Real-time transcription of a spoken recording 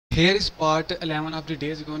Here is part 11 of the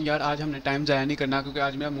days गोन। यार आज हमने टाइम ज़ाया नहीं करना, क्योंकि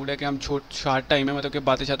आज मेरा मूड है कि हम शार्ट टाइम है, मतलब कि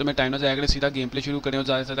बातें शातों में टाइम ना ज़ाया करें, सीधा गेम प्ले शुरू करें और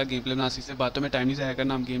ज़्यादा से ज़्यादा गेम प्ले बनासी से बातों में टाइम नहीं ज़ाया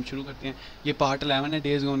करना। हम गेम शुरू करते हैं। ये पार्ट 11 है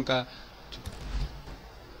डेज गोन का।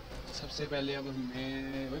 सबसे पहले अब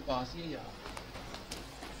हमें वही पास ही है यार,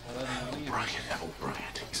 ज़्यादा दूर नहीं है। O'Brien,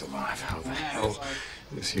 O'Brien, he's alive. How the hell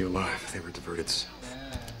is he alive? They were diverted.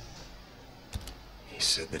 He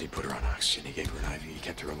said that he put her on oxygen. He gave her an IV. He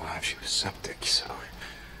kept her alive. She was septic, so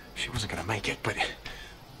she wasn't gonna make it. But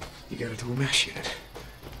he got her to a MASH unit.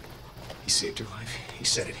 He saved her life. He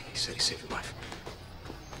said it. He said he saved her life.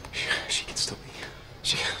 She can still be.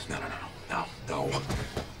 No.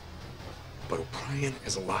 But O'Brien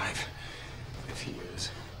is alive. If he is,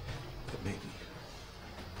 then maybe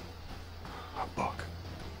a buck.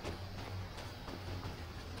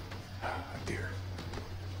 A deer.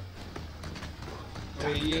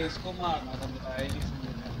 ये इसको मारना था, बताया ही नहीं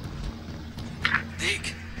समझ में।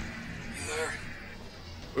 Deke, you there?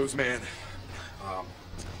 Who's man? A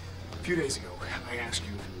few days ago, I asked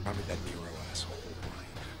you if you remembered that Nero asshole.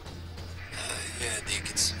 Yeah, Deke,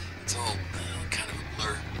 it's all kind of a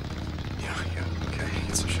blur. Yeah, okay.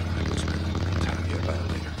 It's a shot. It looks better. I'll tell you about it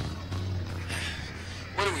later.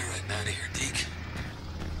 When are we riding out of here, Deke?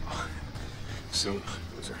 Soon,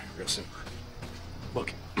 loser. Real soon. Look,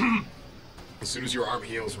 as soon as your arm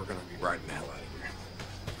heals, we're gonna be riding the hell out of here.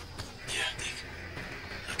 Yeah, Deke.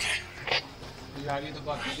 Okay. यार ये तो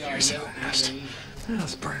बात मुझे You're so idea fast.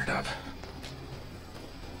 Let's burn it up.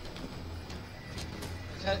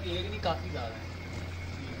 अच्छा एक नहीं काफ़ी ज़्यादा है।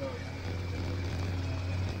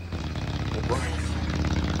 O'Brien.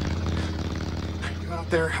 You out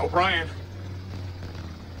there? O'Brien?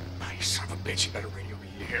 Oh, you son of a bitch. You better radio me.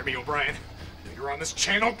 You hear me, O'Brien? I know you're on this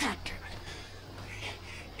channel. God damn it.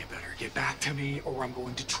 You better get back to me or I'm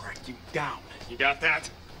going to track you down. You got that?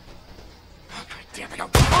 Oh, God damn it.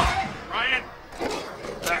 O'Brien!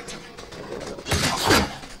 Back to me.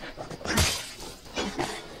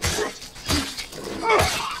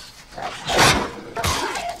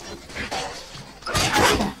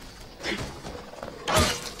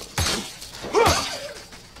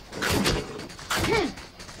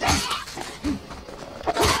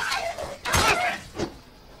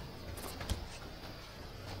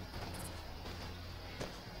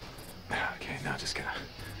 Okay, now just gonna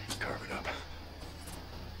carve it up.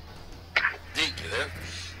 Deke, you there?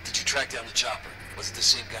 Did you track down the chopper? Was it the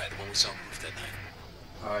same guy, the one we saw on the roof that night?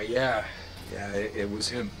 Yeah, it was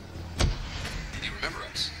him. Did he remember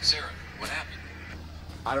us? Sarah, what happened?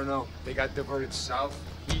 I don't know. They got diverted south.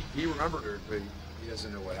 He remembered her, but he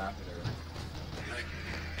doesn't know what happened to her. Right?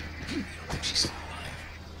 You don't think she's still alive?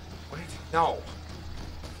 What? No.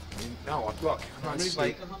 I mean, no, look, I'm not मेरी sleep.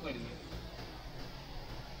 Bike कहाँ पड़ी है?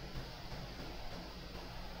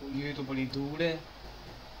 ये तो बड़ी दूर है।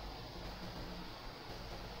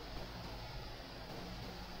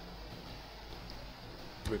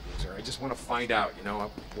 With loser. I just want to find out, you know,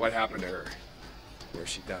 what happened to her, where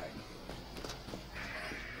she died.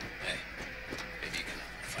 Hey, maybe you can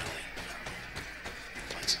finally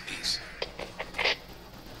find some peace.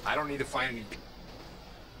 I don't need to find any.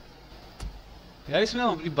 यार इसमें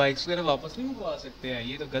हम अपनी bikes वगैरह वापस नहीं मंगवा सकते हैं,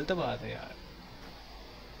 ये तो गलत बात है यार।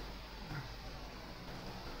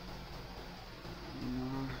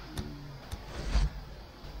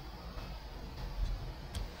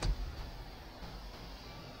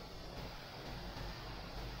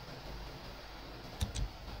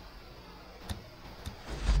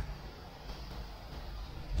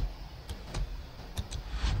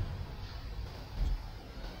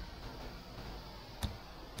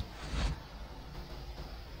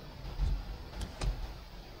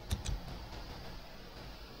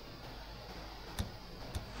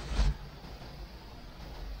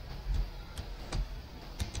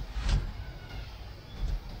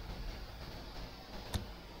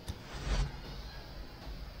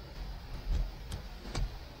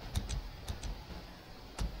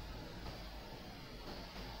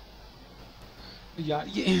 यार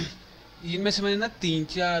ये इनमें से मैंने ना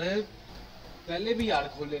 3-4 पहले भी यार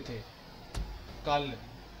खोले थे कल।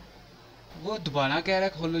 वो दोबारा कह रहा है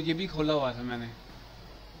खोलो, ये भी खोला हुआ था मैंने।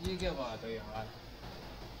 ये क्या बात है यार?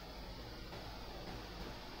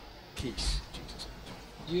 Peace. Jesus.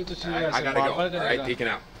 ये तो I gotta go. All right, peeking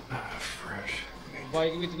out. Fresh.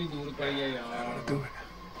 Bike भी इतनी दूर पड़ी है यार। Do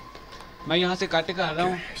it. मैं यहाँ से कट कर रहा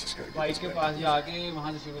हूँ, Okay, just gotta get bike this के back. पास जाके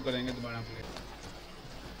वहाँ से शुरू करेंगे दोबारा play.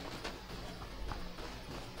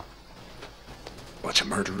 Bunch of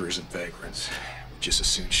murderers and vagrants. Just as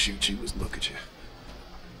soon shoot you as look at you.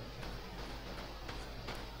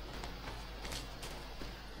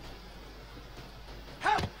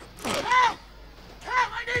 Help! Help!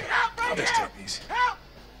 Help! I need I'll just take these. Help!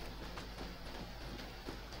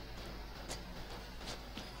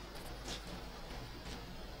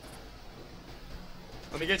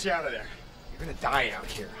 Let me get you out of there. You're gonna die out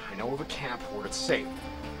here. I know of a camp where it's safe.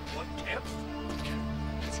 What camp?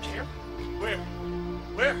 It's camp? Where?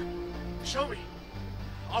 Where? Show me.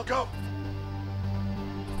 I'll go.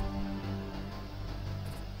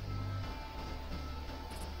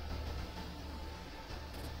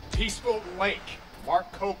 Peaceful Lake.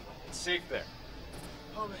 Mark Copeland. It's safe there.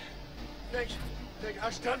 Oh man, thank you. Thank you. I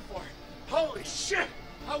was done for. Holy shit!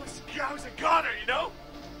 I was a goner, you know?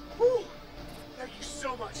 Whew. Thank you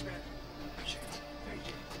so much, man. Appreciate it. Thank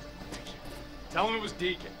you. Thank you. Tell him it was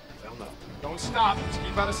Deacon. They'll know. Don't stop. Just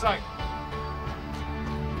keep out of sight.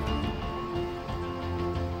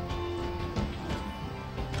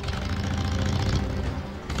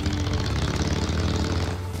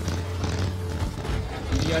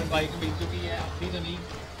 यार bike मिल चुकी है, अपनी तो नहीं,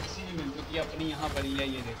 किसी की मिल चुकी है, अपनी यहाँ पड़ी है।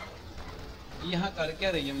 ये देखो, यहाँ कर क्या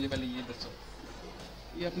रही है मुझे पहले ये दसो।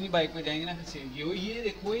 ये अपनी बाइक में जाएंगे ना, ये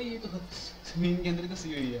देखो, ये तो जमीन के अंदर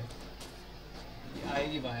घुसी हुई है। ये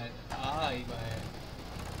आएगी बाहर, आई बाहर।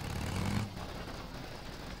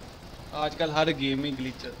 आजकल हर गेम में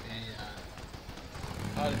ग्लिच चलते हैं यार,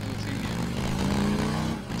 हर दूसरी गेम।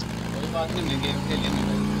 कोई बात नहीं, मैं गेम खेलेंगे।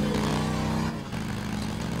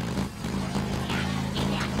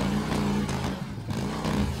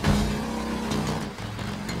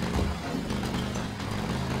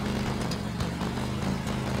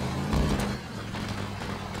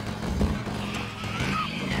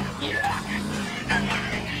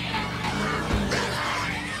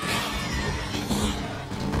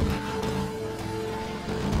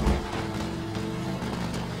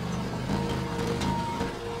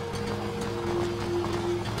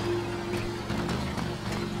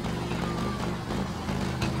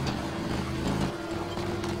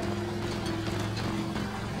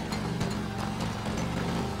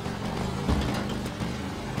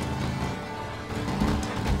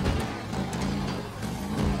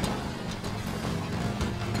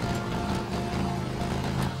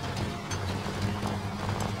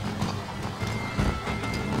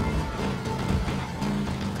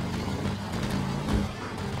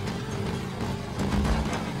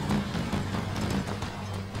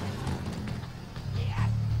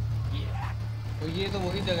 ये तो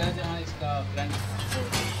वही जगह है जहाँ इसका फ्रेंड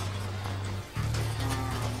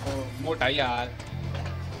मोटा यार,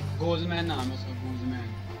 गोल्समैन नाम है उसका, गोल्समैन।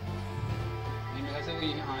 मेरे से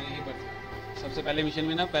वही, हाँ यहीं पर सबसे पहले मिशन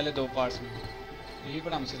में ना, पहले 2 पार्ट्स में यहीं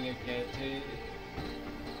पर हमसे लेके आए थे।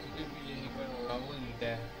 यहीं पर होगा वो, लेटा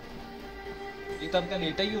है ये तब का,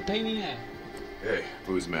 लेटा ही उठा ही नहीं है। Hey,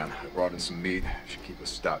 booze man, I brought in some meat. Should keep us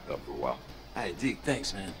stocked up for a while. Hey, Deke, thanks,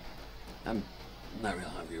 man. I'm not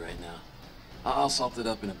real hungry right now. I'll salt it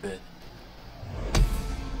up in a bit.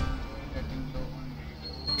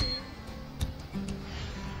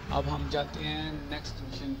 अब हम जाते हैं next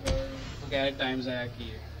mission पर। बगैर time ज़ाया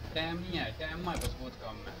किए, time नहीं है, टाइम हमारे पास बहुत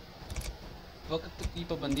कम है। वक्त की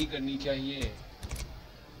पाबंदी करनी चाहिए।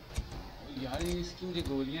 यार इसकी मुझे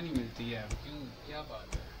गोलियां नहीं मिलती है, क्यों, क्या बात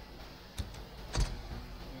है?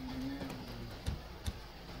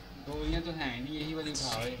 गोलियां तो हैं नहीं, यही वाली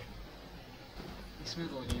उठावे, इसमें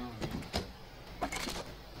गोलियां होंगी।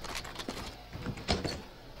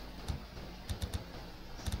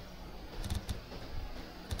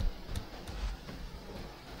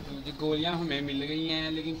 गोलियां हमें मिल गई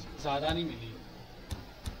हैं, लेकिन ज़्यादा नहीं मिली,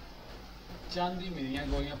 चंद ही मिली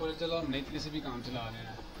हैं गोलियां पर। चलो हमने इतने से भी काम चला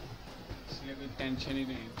लेना, इसलिए कोई टेंशन ही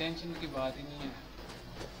नहीं, टेंशन की बात ही नहीं है।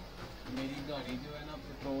 मेरी गाड़ी जो है ना,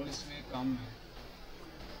 पेट्रोल इसमें कम है।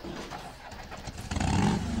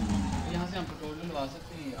 यहाँ से हम पेट्रोल डलवा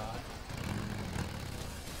सकते हैं यार।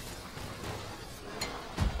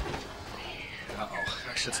 Uh-oh,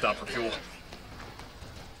 I should stop for fuel.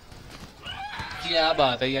 क्या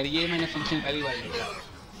बात है यार, ये मैंने फंक्शन पहली बार देखा,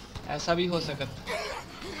 ऐसा भी हो सकता।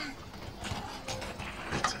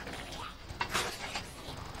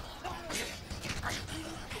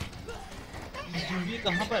 ये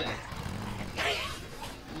कहाँ पर है?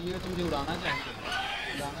 ये तो मुझे उड़ाना चाहते हो,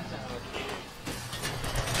 उड़ाना चाह रहा हूँ।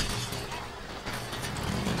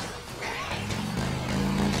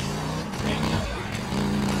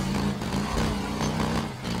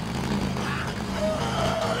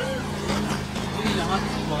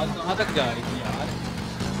 कहाँ तक जा रही थी यार,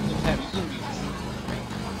 तो हैवी होंगी।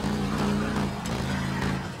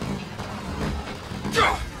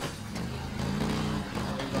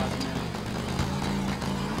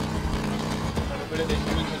 बड़े बड़े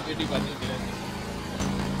देशों में छोटी छोटी बातें होती रहती हैं।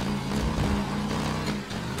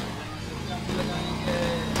 लगाएंगे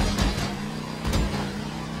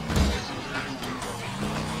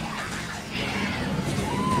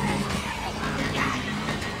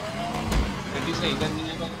सही करनी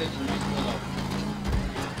है तो अपने zombies को लाओ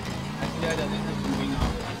ऐसे आ जाते हैं zombie ना हो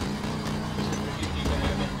ठीक है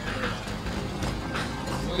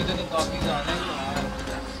तो इधर तो काफी ज़्यादा है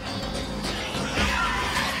यार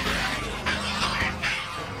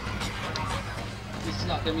इस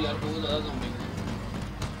इलाके में यार बहुत ज़्यादा zombies हैं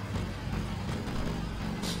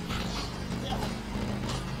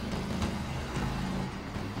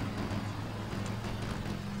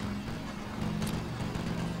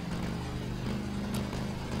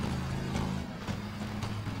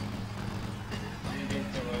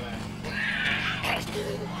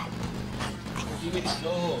ये मेरी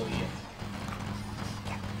स्लो हो रही है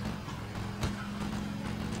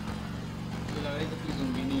मुझे लग रहा है कि कोई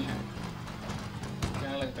ज़ूम भी नहीं है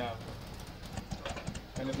क्या लगता है आपको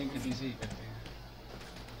पहले अपनी गड्डी से ही करते हैं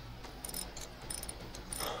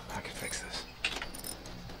I can fix this.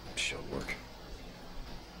 Should work.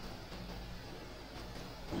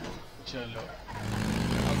 चलो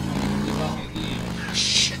अब हम बाकी की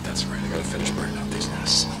Shit, that's right. I gotta finish burning up these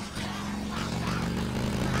nests.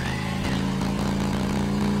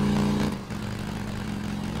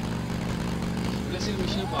 वैसे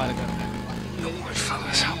मिशन पार करना है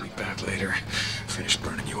Fellas, I'll be back later. Finish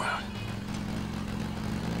burning you out.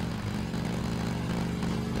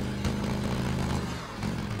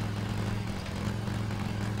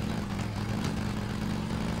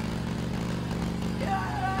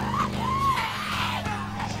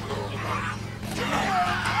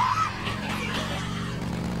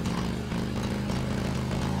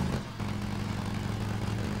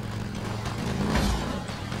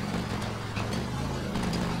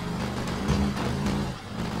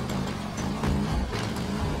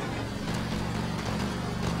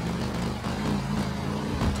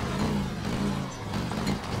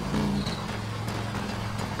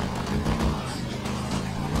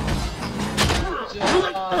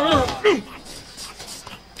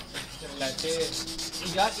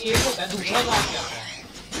 यार एक होता है दूसरा कहाँ से आता है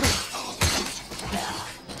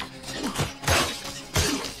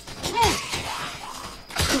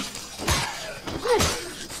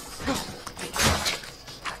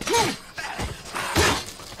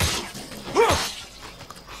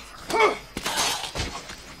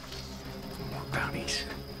Bounties.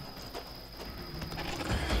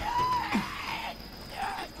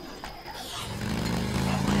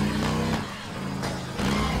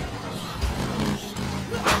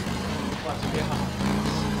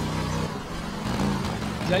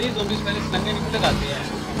 यार ये zombies पहले स्लंगे नहीं लगाते हैं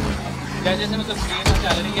जैसे जैसे मतलब गेम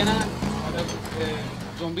चल रही है ना मतलब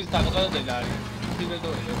zombies ताकतवर होते जा रहे हैं इसी वजह से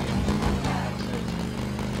हो रही है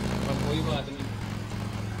और कोई बात नहीं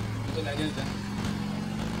ये तो लेजेंड्स है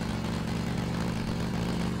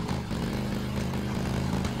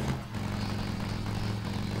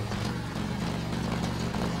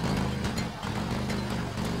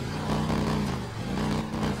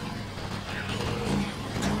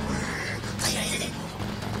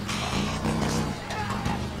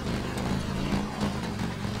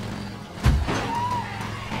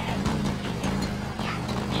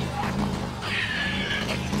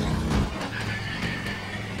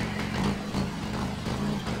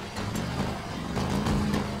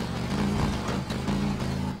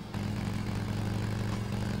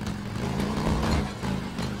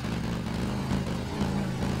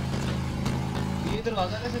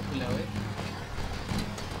दरवाजा कैसे खुला हुआ है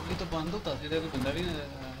ये तो बंद होता था इधर कोई बंदा भी नजर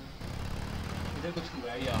आ रहा इधर कुछ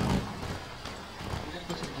हुआ है यार इधर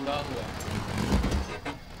कुछ बुरा हुआ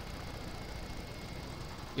है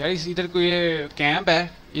यार इस इधर कोई कैंप है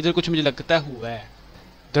इधर कुछ मुझे लगता है हुआ है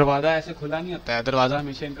दरवाजा ऐसे खुला नहीं होता है दरवाजा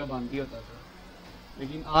हमेशा इनका बंद ही होता था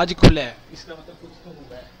लेकिन आज खुला है इसका मतलब कुछ तो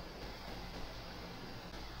हुआ है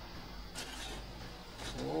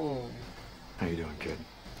How you doing, kid?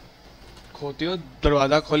 खोते हो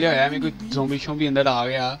दरवाजा खोलिया है मेरे को ज़ोंबी शोंबी अंदर आ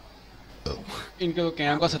गया इनके तो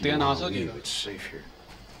कैंप का सत्यानाश हो गया It's safe here.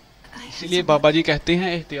 इसलिए बाबा जी कहते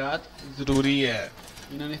हैं एहतियात ज़रूरी है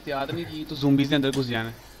इन्होंने एहतियात नहीं की तो ज़ोंबी से अंदर घुस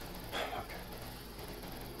जाना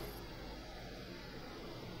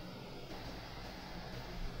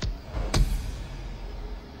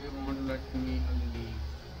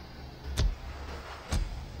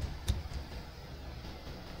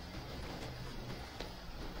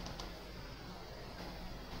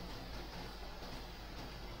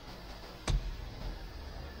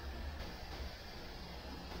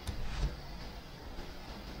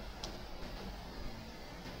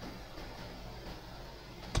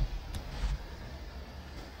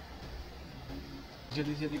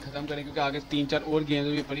जल्दी से जल्दी ख़त्म करें क्योंकि आगे 3-4 और गेम्स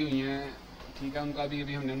भी पड़ी हुई हैं ठीक है उनका भी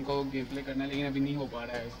अभी हमने उनको गेम प्ले करना है लेकिन अभी नहीं हो पा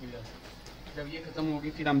रहा है इसकी वजह से जब ये ख़त्म होगी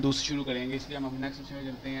फिर हम दूसरी शुरू करेंगे, इसलिए हम अपने नेक्स्ट मिशन में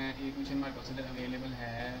चलते हैं। एक मिशन हमारे पास इधर अवेलेबल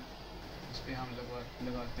है, इस पर हम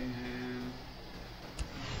लगाते हैं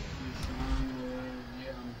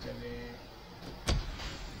ये हम चले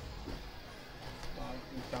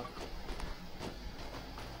तक।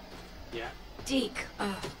 Yeah? Deke,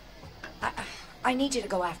 I need you to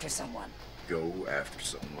go after someone. Go after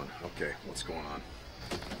someone. Okay, what's going on?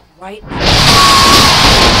 Right?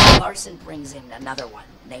 Larson brings in another one.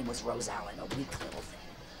 Name was Rose Allen, a weak little thing.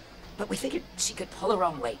 But we figured she could pull her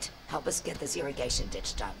own weight, help us get this irrigation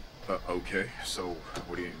ditch done. Okay, so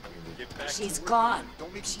what do you mean? She's gone.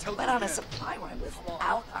 She went on a supply run with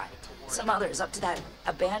Alhai. Some others up to that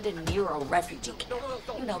abandoned Nero refugee camp.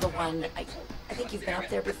 You know, the one, I think you've been up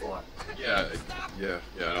there before. Yeah,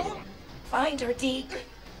 another one. Find her, Deke.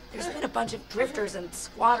 There's been a bunch of drifters and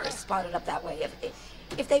squatters spotted up that way.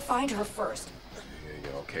 If they find her first.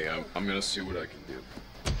 Yeah, okay, I'm gonna see what I can do.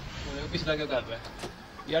 पिछला क्या कर रहा है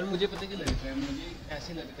यार? मुझे पता क्या लगता है, मुझे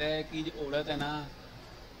ऐसे लगता है कि जो औरत है ना,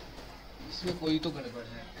 इसमें कोई तो गड़बड़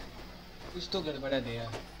है, कुछ तो गड़बड़ है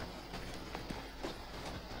यार।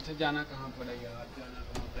 अच्छा जाना कहाँ पड़ा यार, जाना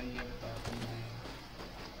कहाँ पड़ा ये बता तुमने।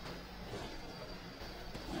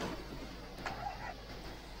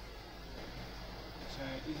 अच्छा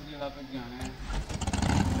इस जगह पर जाना है।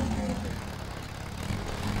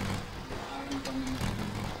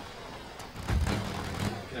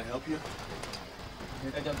 Can I help you?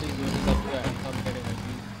 बेटा जब तक ये सब है सब करेगा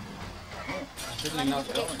जी। ऐसे लेना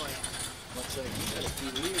होता है। Looks like you got a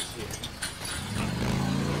few years here.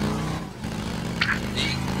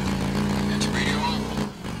 Got your radio on?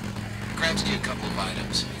 Grabs you a couple of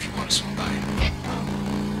items if you want to swing by.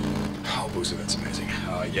 Oh, Boozer, that's amazing.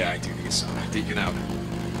 Yeah, I do need some. Deacon out.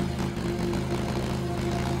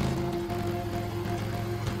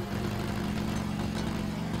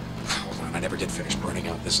 Hold on, I never did finish burning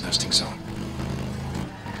out this nesting zone.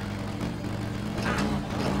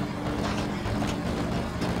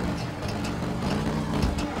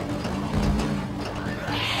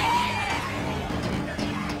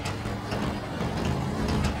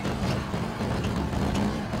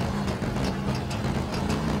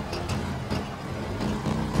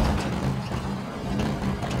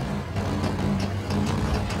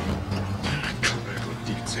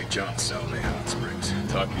 St. John, Salome Hot Springs.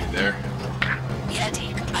 Talk to you there. Yeah,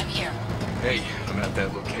 Deke, I'm here. Hey, I'm at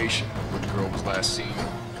that location where the girl was last seen.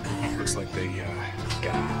 Looks like they got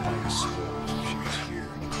her by a swole. She was here.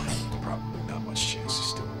 Probably not much chance she's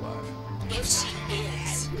still alive. If she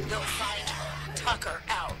is, they'll find her. Tuck her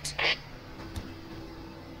out.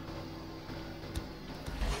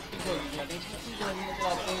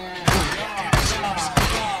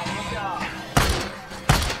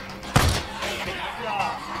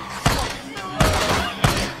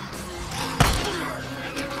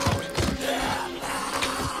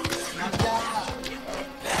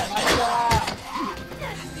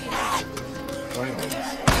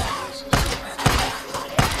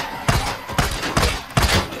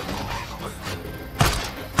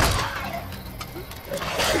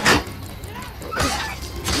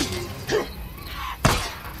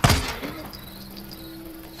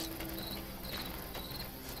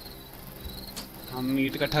 हम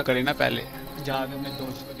meet इकट्ठा करें ना पहले, जाके अपने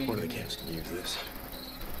दोस्त को What are the देंगे। cans? Can you use this?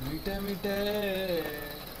 मीठे मीठे।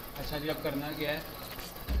 अच्छा जी अब करना क्या है?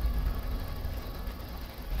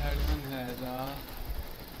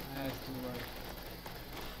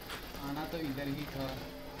 आना तो इधर ही था।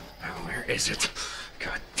 Oh, where is it?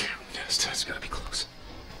 God damn, it's gotta be close.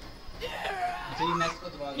 अच्छा ये नेक्स्ट को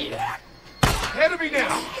दबा दो। Ahead of me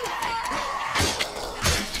now!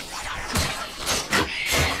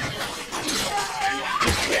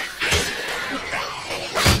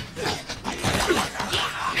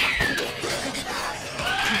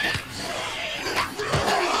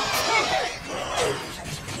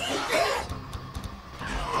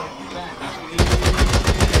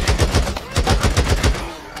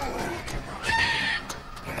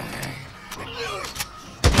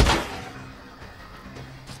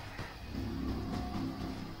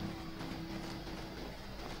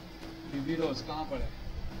 बीबी रोज कहाँ पर है?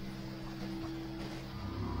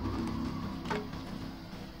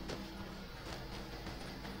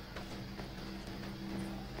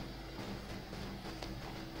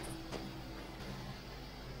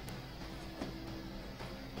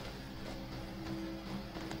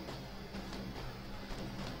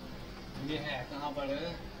 ये है कहाँ पर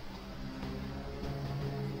है?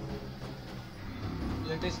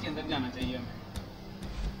 लगता है इसके अंदर जाना चाहिए हमें।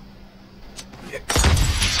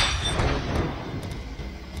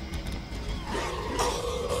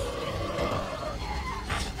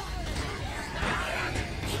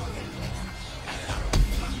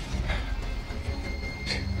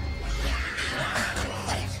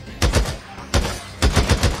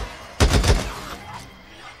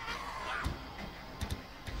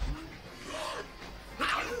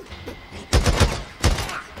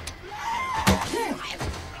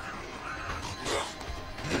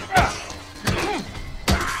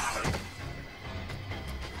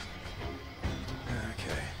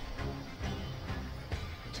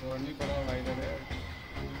 और नहीं पड़ा भाई इधर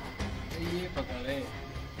ये पकड़े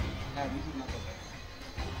है नहीं सुनना पता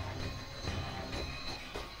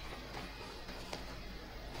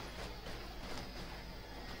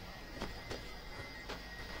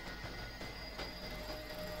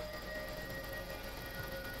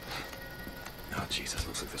Oh, Jesus,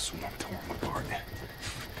 looks like the swarm tore him apart.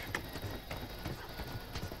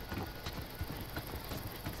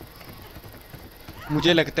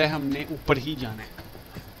 मुझे लगता है हमने ऊपर ही जाना है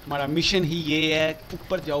हमारा मिशन ही ये है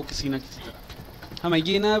ऊपर जाओ किसी ना किसी तरह हम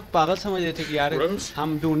ये ना पागल समझ रहे थे कि यार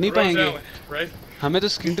हम ढूंढ नहीं पाएंगे हमें तो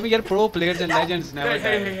स्क्रीन पे यार pro players and legends never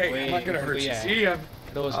I'm not gonna hurt you. See, I'm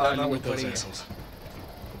rose not with those assholes.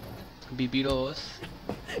 Bibi rose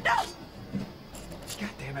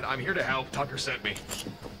God damn it! I'm here to help. Tucker sent me.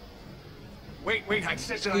 Wait, I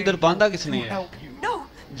said that इधर बांधा किसने है help you. No.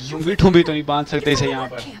 ज़ूंबी ठुंबी तो नहीं बांध सकते इसे यहाँ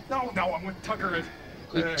पर No, I'm with Tucker.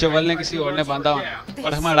 कोई चवल ने किसी और ने बांधा होना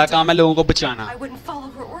और हमारा काम है लोगों को बचाना I wouldn't follow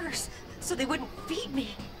her orders, so they wouldn't feed me.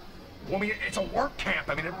 Well, I mean, it's a work camp.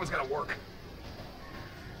 I mean, everyone's gotta work.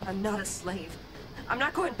 I'm not a slave. I'm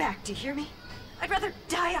not going back, do you hear me? I'd rather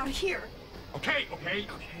die out here. Okay.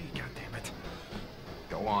 God damn it.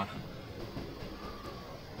 Go on.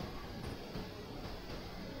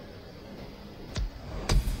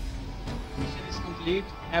 Mission is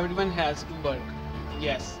complete. Everyone has to work.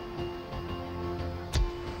 Yes.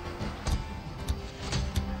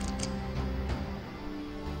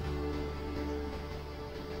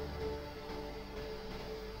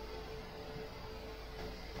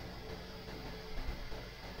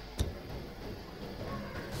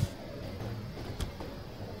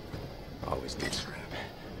 Always need scrap.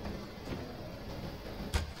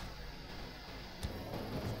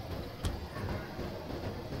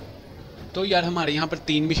 तो यार हमारे यहाँ पर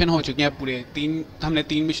 3 mission हो चुके हैं पूरे हमने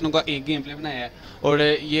 3 मिशनों का एक गेम प्ले बनाया है और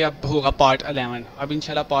ये अब होगा पार्ट 11 अब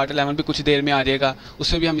इंशाल्लाह पार्ट 11 भी कुछ देर में आ जाएगा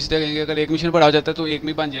उसमें भी हम इसी तरह करेंगे अगर एक मिशन बड़ा हो जाता है तो एक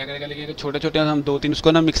में बन जाया करेगा लेकिन छोटे छोटे हम 2-3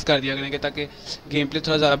 उसको ना मिक्स कर दिया करेंगे ताकि गेम प्ले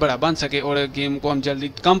थोड़ा ज़्यादा बड़ा बन सके और गेम को हम जल्दी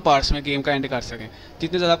कम पार्ट्स में गेम का एंड कर सकें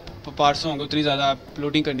जितने ज़्यादा पार्ट्स होंगे उतनी ज़्यादा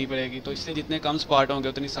अपलोडिंग करनी पड़ेगी तो इससे जितने कम पार्ट होंगे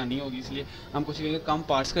उतनी आसानी होगी इसलिए हम कोशिश करेंगे कम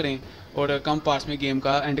पार्ट्स करें और कम पार्ट्स में गेम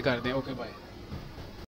का एंड कर दें ओके बाय